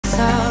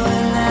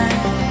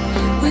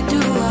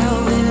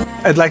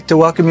I'd like to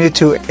welcome you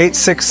to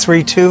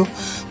 8632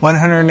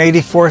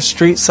 184th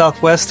Street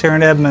Southwest here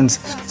in Edmonds.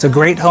 It's a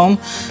great home.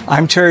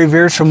 I'm Terry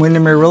Vehrs from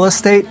Windermere Real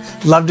Estate.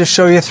 Love to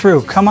show you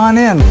through. Come on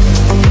in.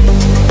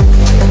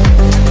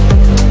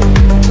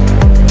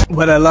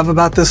 What I love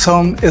about this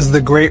home is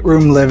the great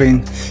room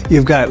living.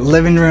 You've got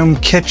living room,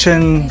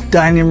 kitchen,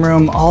 dining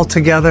room all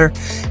together.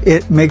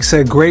 It makes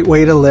a great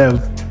way to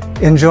live.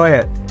 Enjoy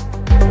it.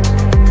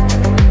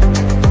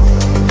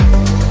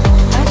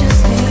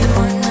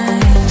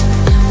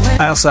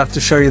 I also have to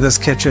show you this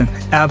kitchen.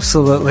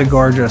 Absolutely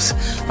gorgeous.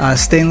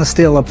 Stainless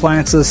steel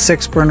appliances,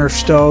 6-burner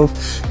stove,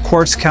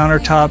 quartz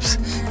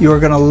countertops. You are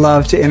going to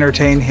love to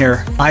entertain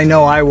here. I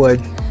know I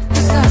would.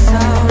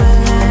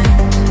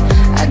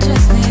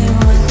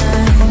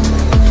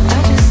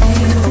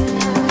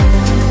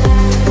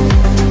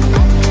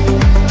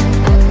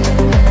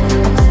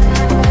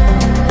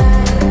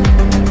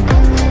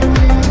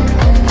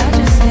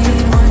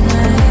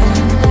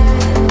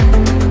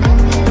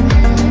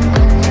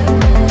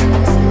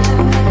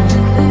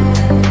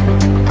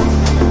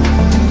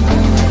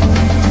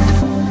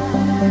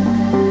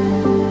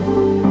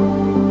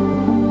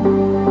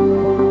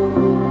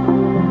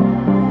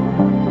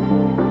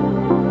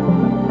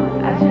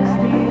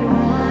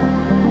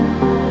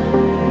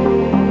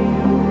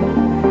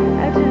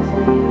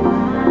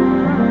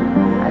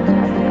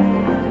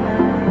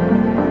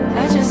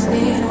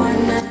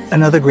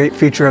 Another great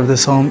feature of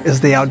this home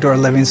is the outdoor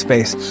living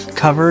space,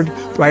 covered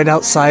right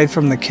outside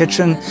from the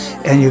kitchen,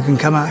 and you can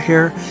come out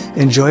here,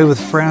 enjoy with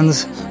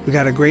friends. We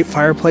got a great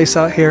fireplace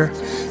out here.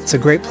 It's a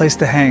great place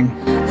to hang.